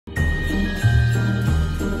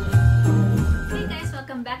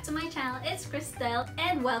back to my channel. It's Crystal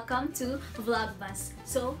and welcome to Vlogmas.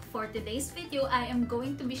 So for today's video, I am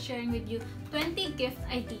going to be sharing with you 20 gift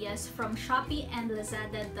ideas from Shopee and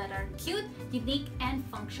Lazada that are cute, unique, and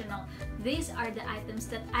functional. These are the items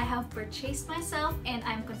that I have purchased myself and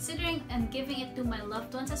I'm considering and giving it to my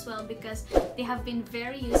loved ones as well because they have been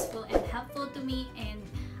very useful and helpful to me, and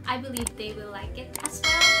I believe they will like it as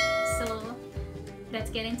well. So let's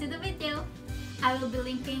get into the video. I will be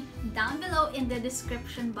linking down below in the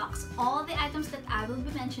description box all the items that I will be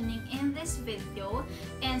mentioning in this video,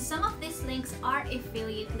 and some of these links are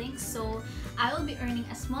affiliate links, so I will be earning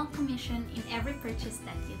a small commission in every purchase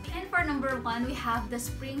that you make. And for number one, we have the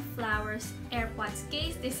Spring Flowers Airpods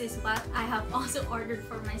case. This is what I have also ordered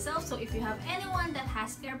for myself, so if you have anyone that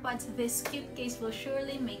has Airpods, this cute case will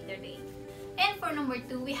surely make their day. And for number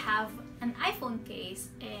two, we have an iPhone case,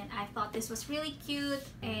 and I thought this was really cute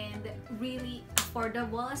and really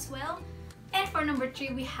affordable as well. And for number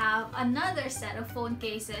three, we have another set of phone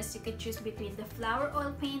cases. You could choose between the flower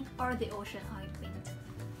oil paint or the ocean oil paint.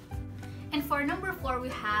 And for number four, we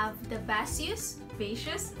have the Baseus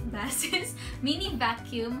mini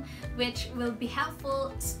vacuum, which will be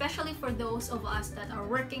helpful especially for those of us that are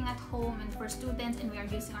working at home and for students and we are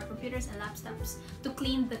using our computers and laptops to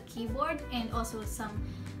clean the keyboard and also some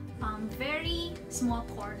very small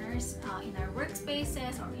corners in our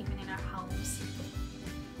workspaces or even in our homes.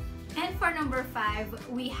 And for number five,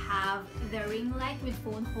 we have the ring light with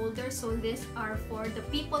phone holder. So these are for the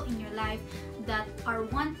people in your life that are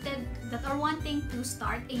wanting to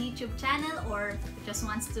start a YouTube channel or just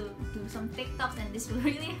wants to do some TikToks, and this will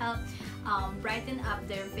really help brighten up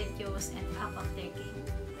their videos and up their game.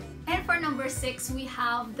 And for number six, we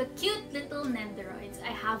have the cute little Nendoroids.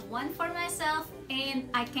 I have one for myself and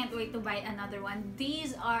I can't wait to buy another one.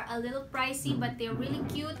 These are a little pricey, but they're really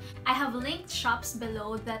cute. I have linked shops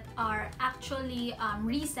below that are actually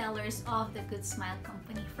resellers of the Good Smile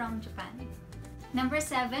company from Japan. Number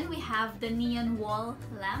seven, we have the neon wall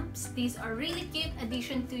lamps. These are really cute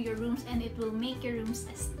addition to your rooms and it will make your rooms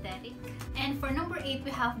aesthetic. And for number eight,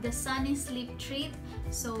 we have the Sunnies Lip Treat.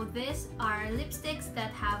 So these are lipsticks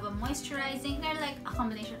that have a moisturizing, they're like a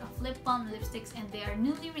combination of lip balm lipsticks, and they are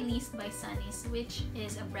newly released by Sunnies, which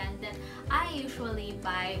is a brand that I usually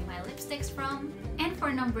buy my lipsticks from. And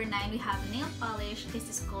for number nine, we have nail polish. This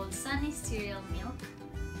is called Sunnies Cereal Milk.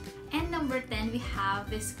 And number 10, we have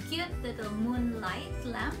this cute little moonlight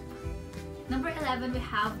lamp. Number 11, we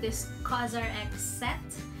have this COSRX Set,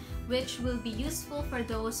 which will be useful for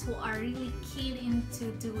those who are really keen into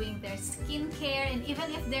doing their skincare, and even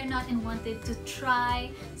if they're not and wanted to try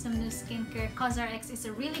some new skincare, COSRX is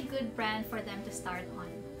a really good brand for them to start on.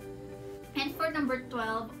 And for number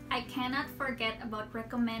 12, I cannot forget about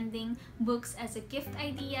recommending books as a gift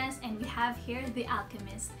ideas, and we have here The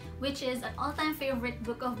Alchemist, which is an all-time favorite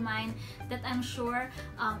book of mine that I'm sure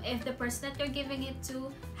if the person that you're giving it to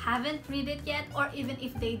haven't read it yet, or even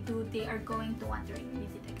if they do, they are going to want to read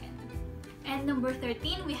it again. And number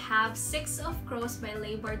 13, we have Six of Crows by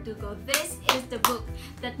Leigh Bardugo. This is the book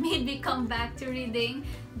that made me come back to reading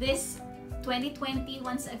this 2020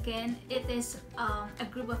 once again. It is a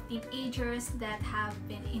group of teenagers that have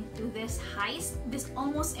been into this heist, this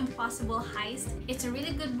almost impossible heist. It's a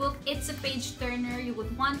really good book. It's a page turner. You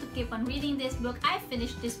would want to keep on reading this book. I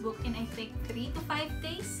finished this book in I think 3 to 5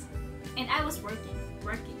 days, and I was working.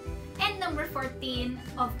 And number 14,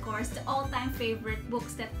 of course, the all-time favorite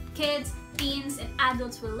books that kids, teens, and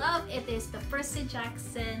adults will love. It is the Percy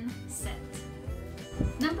Jackson set.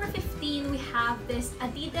 Number 15, we have this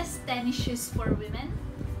Adidas tennis shoes for women.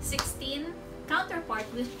 16, counterpart,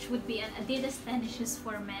 which would be an Adidas tennis shoes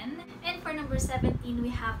for men. And for number 17, we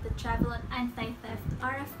have the Travelon anti-theft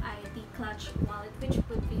RFID clutch wallet, which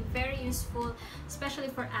would be very useful, especially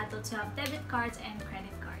for adults who have debit cards and credit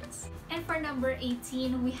cards. And for number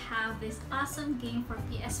 18, we have this awesome game for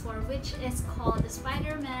PS4, which is called the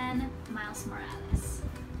Spiderman Miles Morales.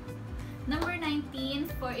 Number 19,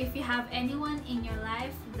 for if you have anyone in your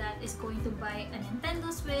life that is going to buy a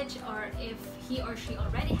Nintendo Switch, or if he or she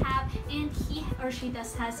already have and he or she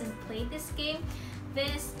hasn't played this game,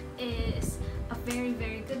 this is a very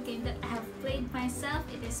good game that I have played myself.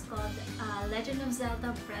 It is called Legend of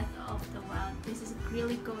Zelda Breath of the Wild. This is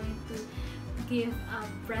really going to give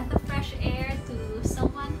a breath of fresh air to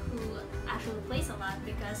someone who actually plays a lot,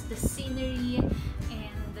 because the scenery and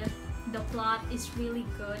the plot is really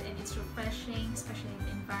good and it's refreshing, especially in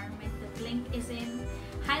the environment that Link is in.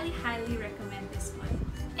 Highly recommend this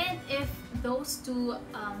one. And if those two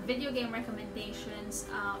video game recommendations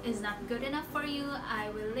is not good enough for you, I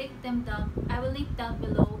will link down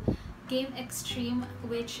below Game Xtreme,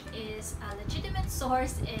 which is a legitimate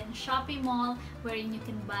source in Shopee Mall wherein you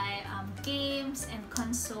can buy games and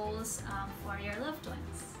consoles for your loved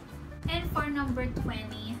ones. And for number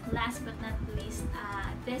 20, last but not least,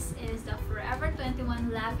 this is the Forever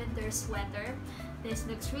 21 Lavender Sweater. This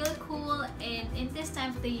looks really cool, and in this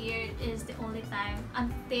time of the year is the only time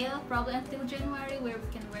probably until January where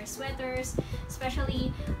we can wear sweaters,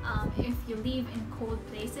 especially if you live in cold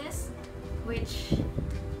places, which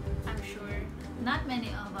I'm sure not many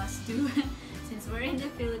of us do since we're in the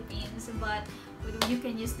Philippines, but you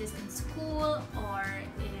can use this in school or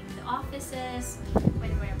in the offices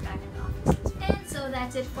when we're back in the offices. And so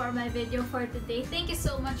that's it for my video for today. Thank you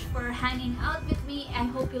so much for hanging out with me. I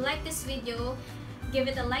hope you like this video. Give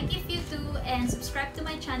it a like if you do, and subscribe to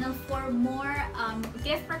my channel for more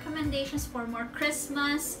gift recommendations, for more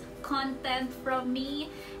Christmas content from me.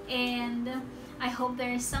 And I hope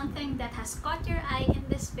there is something that has caught your eye in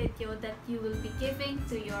this video that you will be giving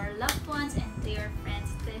to your loved ones and to your friends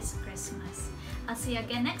this Christmas. I'll see you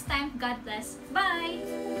again next time. God bless.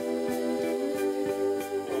 Bye!